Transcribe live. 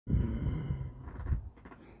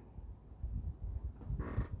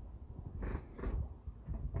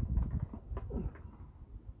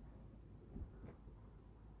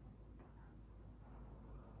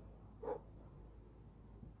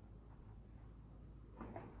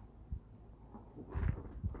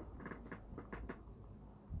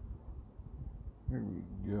Here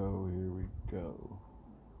we go, here we go.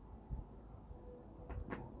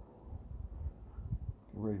 Get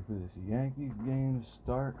ready for this Yankees game to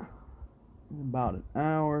start in about an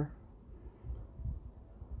hour.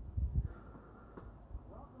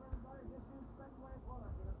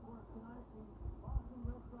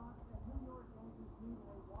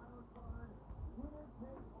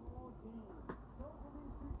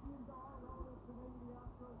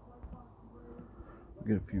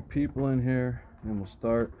 Get a few people in here, and we'll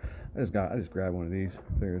start. I just grabbed one of these.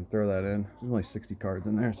 Figured throw that in. There's only 60 cards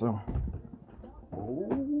in there, so.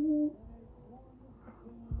 Oh.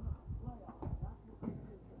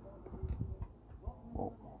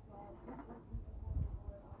 Oh.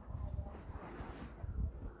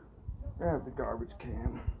 Grab the garbage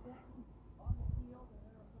can.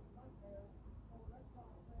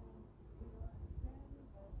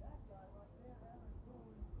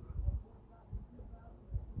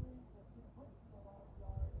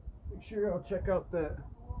 Make sure I'll check out that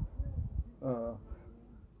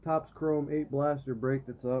Topps Chrome 8 blaster break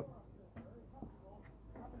that's up.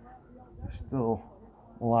 There's still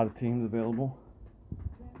a lot of teams available.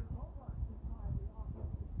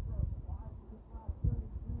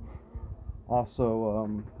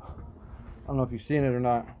 Also, I don't know if you've seen it or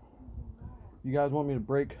not. You guys want me to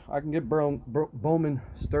break? I can get Bowman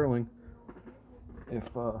Sterling if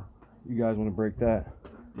you guys want to break that.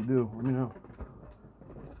 You do, let me know.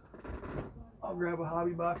 I'll grab a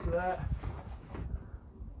hobby box of that.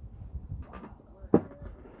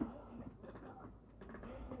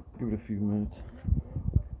 Give it a few minutes.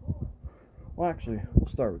 Well, actually, we'll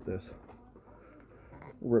start with this.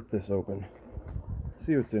 We'll rip this open.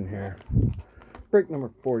 See what's in here. Break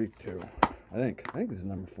number 42. I think this is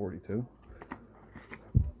number 42.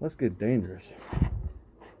 Let's get dangerous.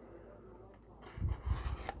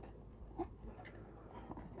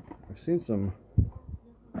 I've seen some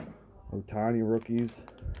Otani rookies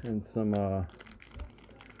and some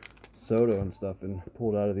Soto and stuff and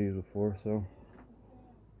pulled out of these before, so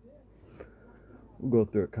we'll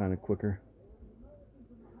go through it kind of quicker.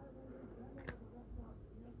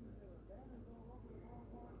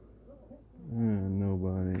 And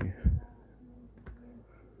nobody.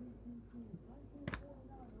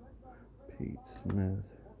 Pete Smith,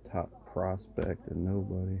 top prospect, and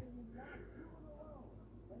nobody.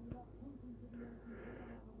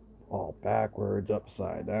 All backwards,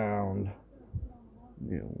 upside down.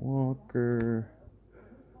 Neil Walker,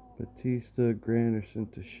 Batista, Granderson,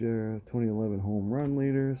 Teixeira, 2011 home run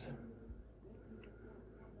leaders.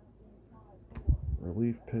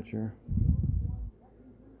 Relief pitcher.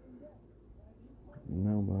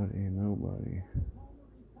 Nobody.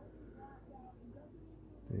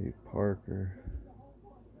 Dave Parker.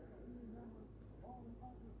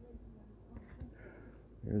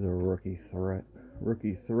 Here's a rookie threat.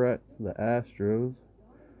 The Astros.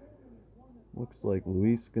 Looks like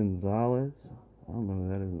Luis Gonzalez. I don't know who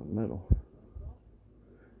that is in the middle.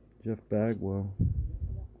 Jeff Bagwell.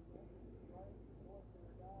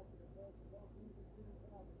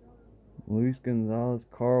 Luis Gonzalez,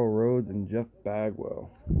 Carl Rhodes, and Jeff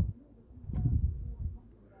Bagwell.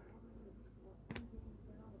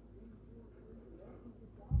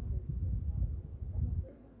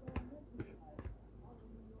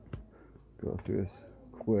 Go through this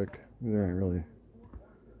quick. There ain't really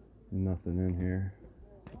nothing in here.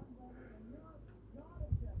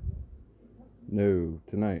 No,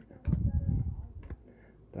 tonight.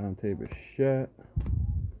 Dante Bichette.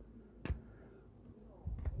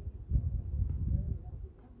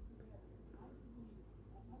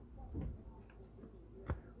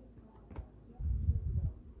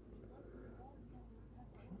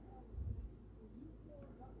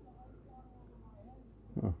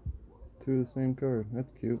 Huh. Two of the same card. That's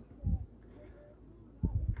cute.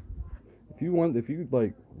 If you want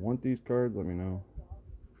these cards, let me know.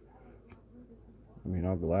 I mean,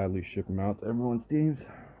 I'll gladly ship them out to everyone's teams.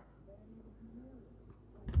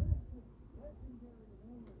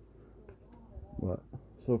 But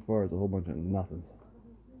so far, it's a whole bunch of nothings.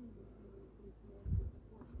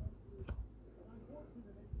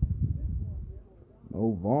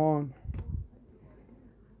 No Vaughn.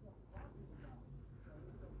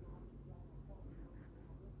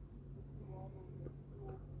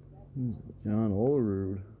 John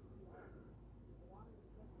Olerud.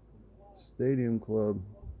 Stadium Club,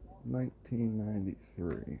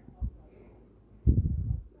 1993.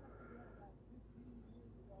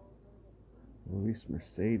 Luis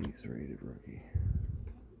Mercedes rated rookie.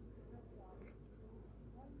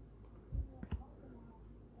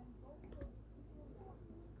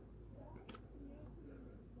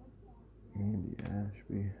 Andy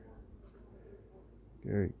Ashby.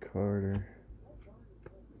 Gary Carter.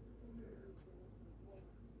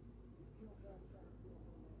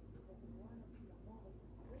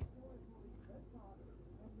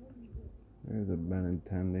 There's a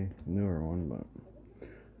Benintendi, newer one, but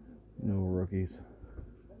no rookies.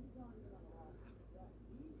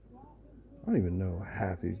 I don't even know who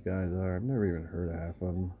half these guys are. I've never even heard of half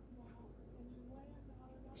of them.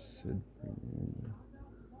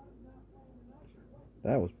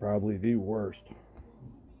 That was probably the worst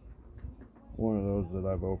one of those that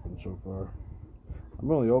I've opened so far.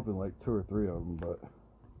 I've only opened like 2 or 3 of them, but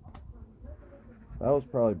that was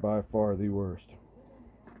probably by far the worst.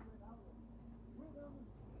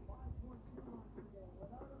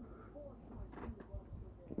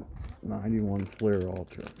 '91 Flair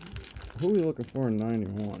Ultra. Who are we looking for in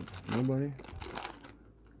 '91? Nobody?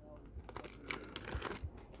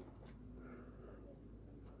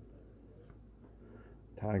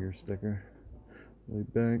 Tiger sticker. Willie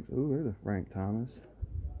Banks. Ooh, there's a Frank Thomas.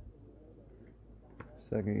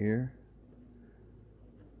 2nd year.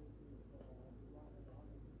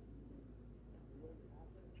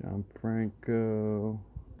 John Franco.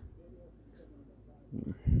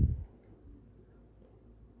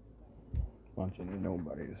 Bunch of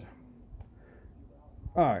nobodies.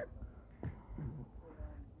 Alright.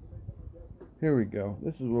 Here we go.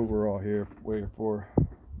 This is what we're all here waiting for.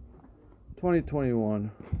 2021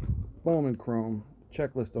 Bowman Chrome.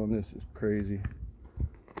 Checklist on this is crazy.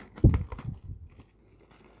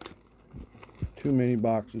 2 mini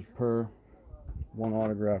boxes per. 1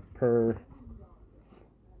 autograph per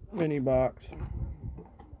mini box.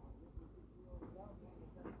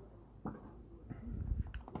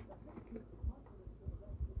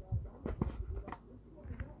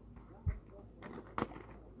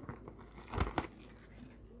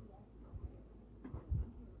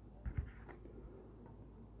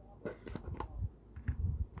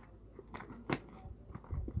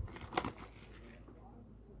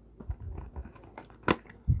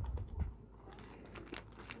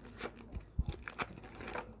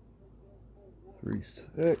 Three,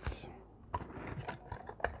 6.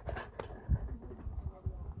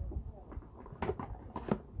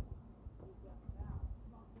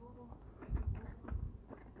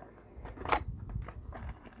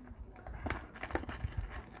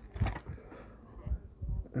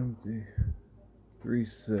 Empty. 3,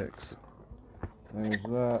 6. There's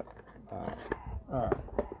that. Alright.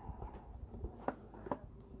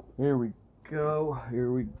 Here we go.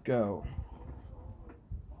 Here we go.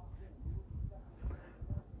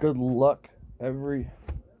 Good luck,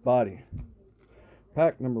 everybody.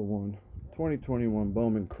 Pack number 1, 2021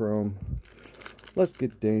 Bowman Chrome. Let's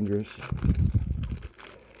get dangerous.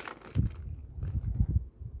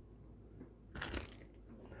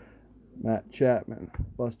 Matt Chapman,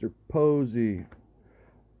 Buster Posey.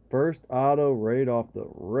 First auto right off the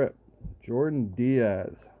rip. Jordan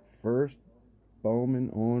Diaz, first Bowman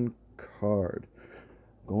on card.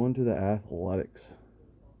 Going to the Athletics.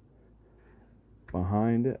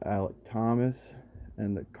 Behind it, Alec Thomas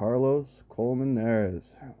and the Carlos Colmenares.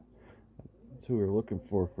 That's who we're looking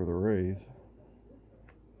for the Rays.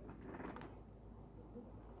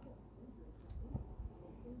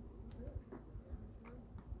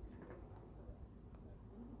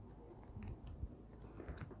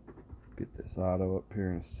 Get this auto up here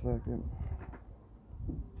in a second.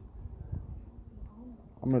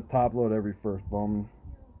 I'm going to top load every first Bowman.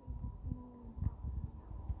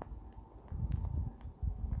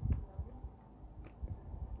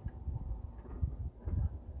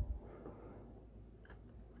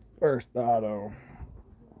 First auto.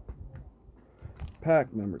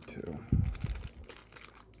 Pack number 2.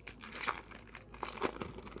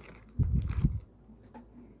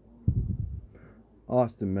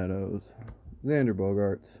 Austin Meadows. Xander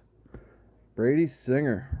Bogaerts. Brady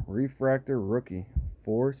Singer. Refractor rookie.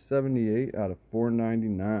 478 out of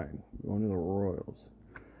 499. Going to the Royals.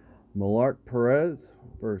 Malart Perez.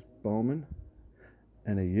 First Bowman.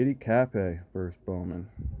 And a Yiddy Cape. First Bowman.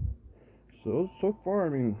 So far, I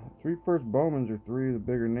mean, 3 first Bowmans are 3 of the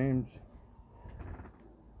bigger names.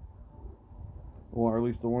 Or at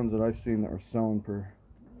least the ones that I've seen that are selling for,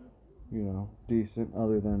 you know, decent,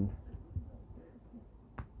 other than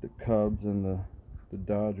the Cubs and the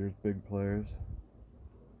Dodgers, big players.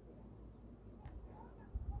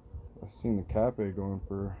 I've seen the Cape going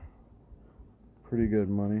for pretty good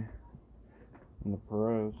money. And the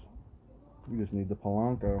Perez. We just need the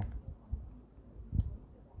Polanco.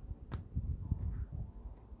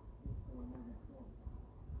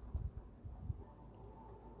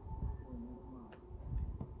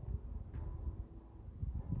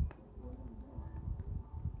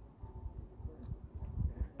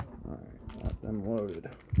 I'm loaded.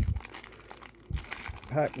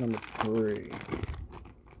 Pack number 3.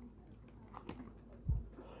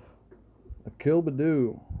 Akil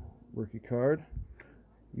Baddoo, rookie card.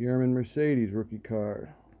 Yerman Mercedes, rookie card.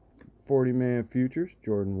 40-man futures,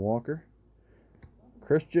 Jordan Walker.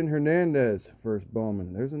 Christian Hernandez, first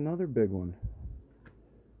Bowman. There's another big one.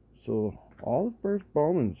 So all the first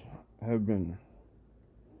Bowmans have been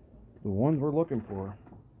the ones we're looking for.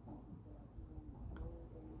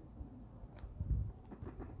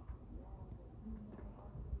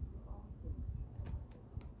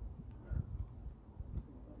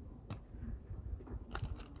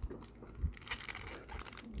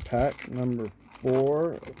 Pack number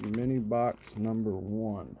 4, mini box number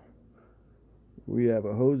 1. We have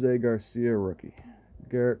a Jose Garcia rookie,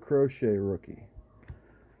 Garrett Crochet rookie,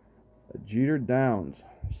 a Jeter Downs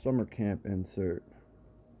summer camp insert,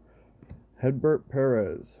 Hedbert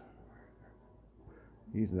Perez,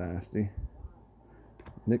 he's nasty,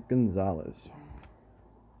 Nick Gonzalez.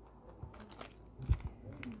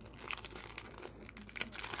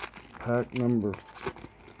 Pack number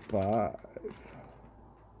 5.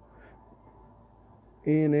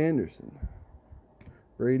 Ian Anderson,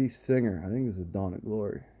 Brady Singer, I think this is Dawn of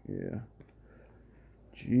Glory, yeah.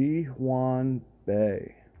 Ji Hwan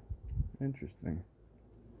Bae, interesting.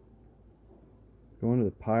 Going to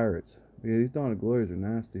the Pirates. Yeah, these Dawn of Glories are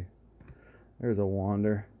nasty. There's a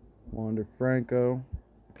Wander Franco,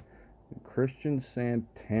 and Christian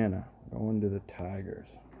Santana going to the Tigers.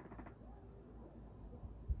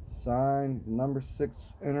 Signed, number 6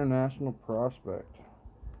 international prospect.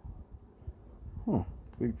 Huh,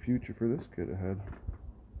 big future for this kid ahead.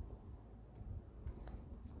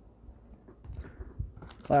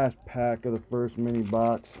 Last pack of the first mini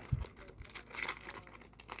box.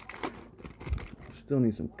 Still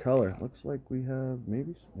need some color. Looks like we have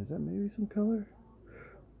maybe, is that maybe some color?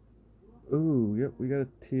 Ooh, yep, we got a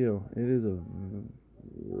teal. It is a,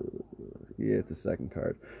 yeah, it's a second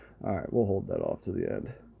card. Alright, we'll hold that off to the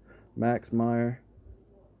end. Max Meyer.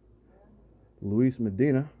 Luis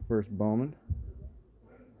Medina, first Bowman.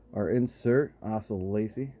 Our insert, Asa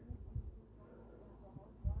Lacy.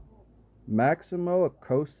 Maximo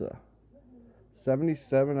Acosta,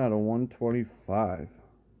 77 out of 125.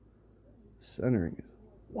 Centering is,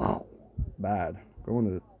 wow, bad. Going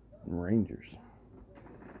to the Rangers.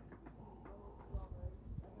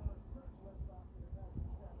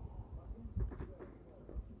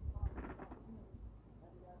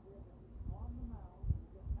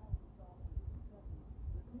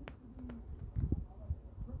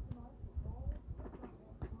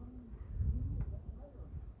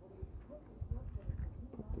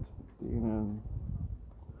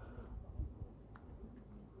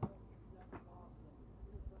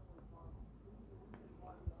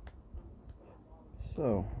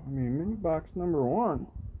 So, I mean, mini box number 1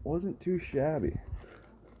 wasn't too shabby.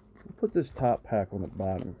 We'll put this top pack on the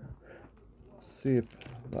bottom. See if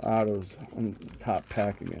the auto's on the top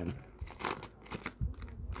pack again.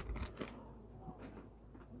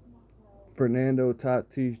 Fernando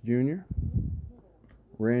Tatis Jr.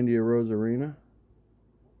 Randy Arozarena.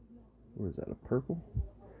 What is that, a purple?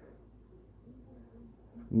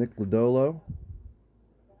 Nick Lodolo.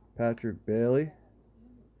 Patrick Bailey.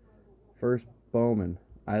 First Bowman.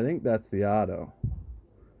 I think that's the auto.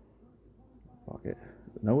 Fuck it.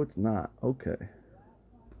 No, it's not. Okay.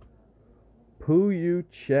 Pu-Yu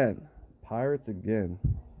Chen. Pirates again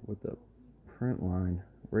with the print line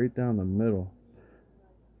right down the middle.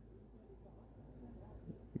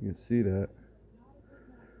 You can see that.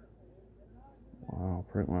 Wow,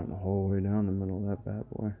 print line the whole way down the middle of that bad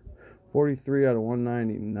boy. 43 out of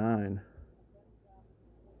 199.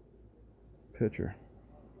 Pitcher.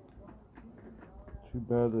 Too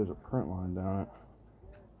bad there's a print line down it.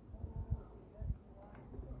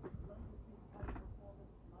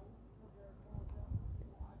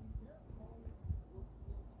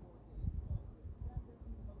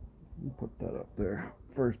 Put that up there.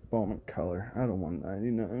 First Bowman color out of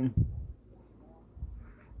 199.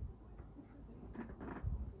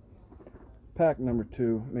 Pack number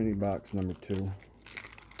 2, mini box number 2.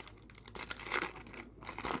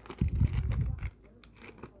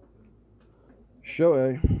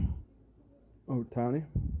 Shohei Ohtani,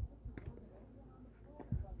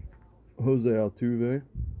 Jose Altuve,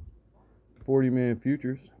 40-man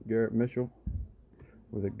futures, Garrett Mitchell,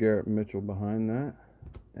 with a Garrett Mitchell behind that,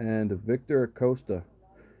 and a Victor Acosta.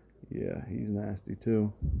 Yeah, he's nasty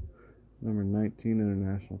too. Number 19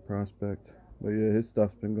 international prospect. But yeah, his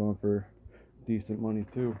stuff's been going for decent money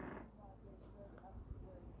too.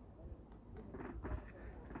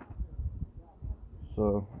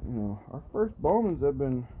 So, you know, our first Bowmans have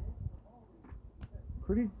been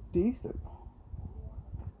pretty decent.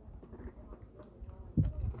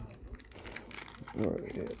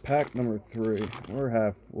 Alright, pack number 3. We're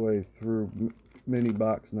halfway through mini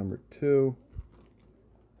box number 2.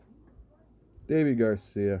 Davy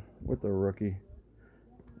Garcia with a rookie.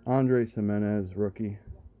 Andres Jimenez, rookie.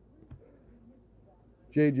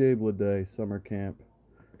 J.J. Bleday, summer camp.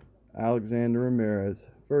 Alexander Ramirez,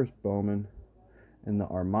 first Bowman. And the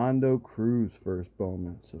Armando Cruz, first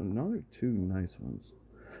Bowman. So another 2 nice ones.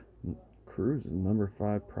 Cruz is number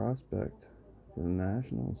 5 prospect for the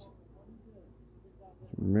Nationals.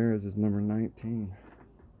 Ramirez is number 19.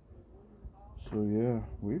 So yeah,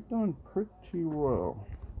 we've done pretty well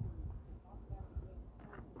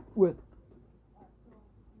with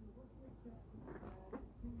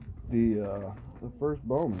the first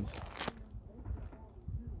Bowmans.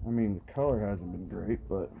 I mean, the color hasn't been great,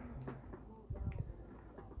 but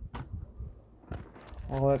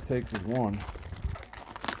all that takes is one.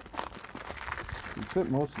 We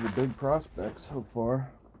fit most of the big prospects so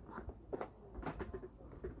far.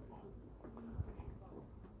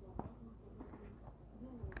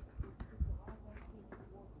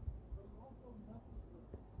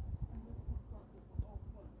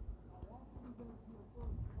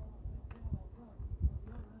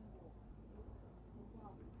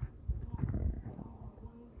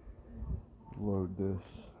 Load this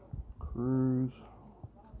Cruz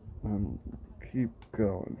and keep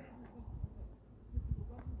going.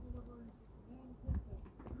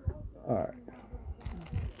 Alright.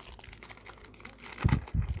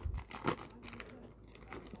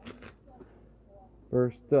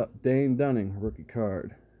 First up, Dane Dunning, rookie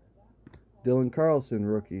card. Dylan Carlson,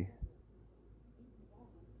 rookie.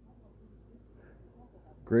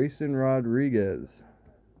 Grayson Rodriguez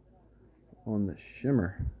on the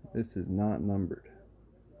shimmer. This is not numbered.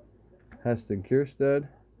 Heston Kierstead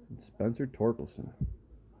and Spencer Torkelson.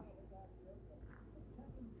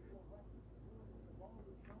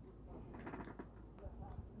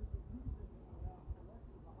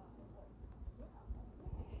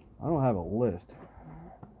 I don't have a list.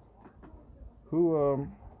 Who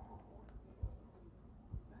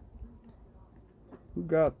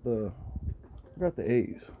got the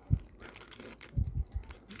A's?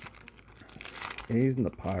 A's and the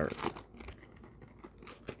Pirates.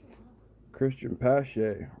 Christian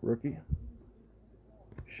Pache, rookie.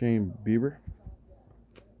 Shane Bieber.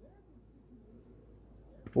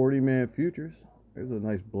 40-man futures. There's a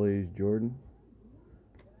nice Blaze Jordan.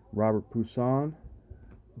 Robert Poussaint.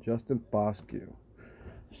 Justin Foscue.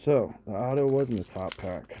 So, the auto was in the top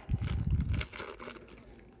pack.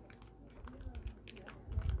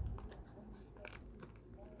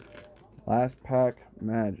 Last pack,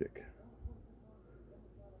 Magic.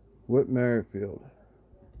 Whit Merrifield.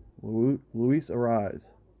 Luis Ariz.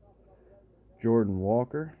 Jordan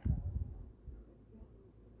Walker.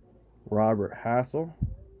 Robert Hassel.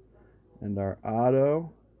 And our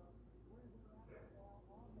auto,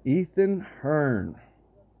 Ethan Hearn.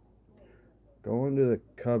 Going to the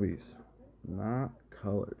Cubbies. Not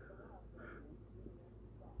colored.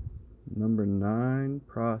 Number 9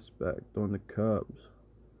 prospect on the Cubs.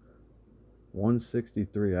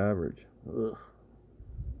 163 average. Ugh.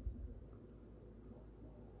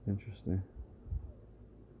 Interesting.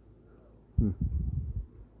 I'll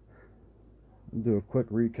do a quick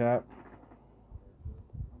recap.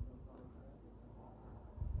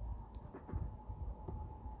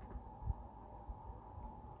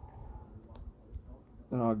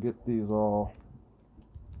 Then I'll get these all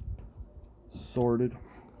sorted.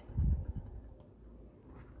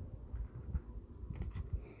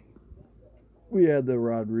 We had the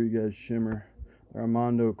Rodriguez shimmer.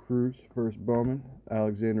 Armando Cruz, first Bowman.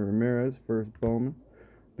 Alexander Ramirez, first Bowman.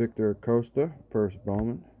 Victor Acosta, first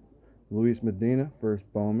Bowman. Luis Medina, first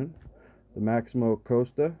Bowman. The Maximo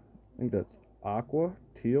Acosta, I think that's Aqua,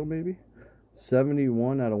 teal maybe.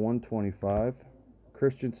 71 out of 125.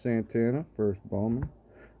 Christian Santana, first Bowman.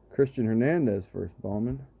 Christian Hernandez, first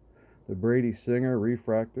Bowman. The Brady Singer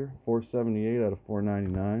refractor, 478 out of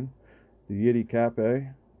 499. The Yiddy Cape,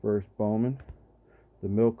 first Bowman. The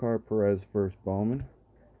Milcar Perez, first Bowman.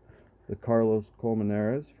 The Carlos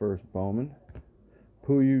Colmenares, first Bowman.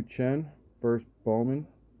 Puyu Chen, first Bowman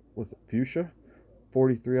with fuchsia,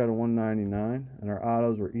 43 out of 199. And our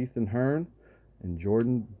autos were Ethan Hearn and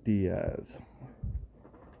Jordan Diaz.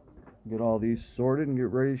 Get all these sorted and get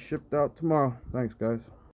ready shipped out tomorrow. Thanks, guys.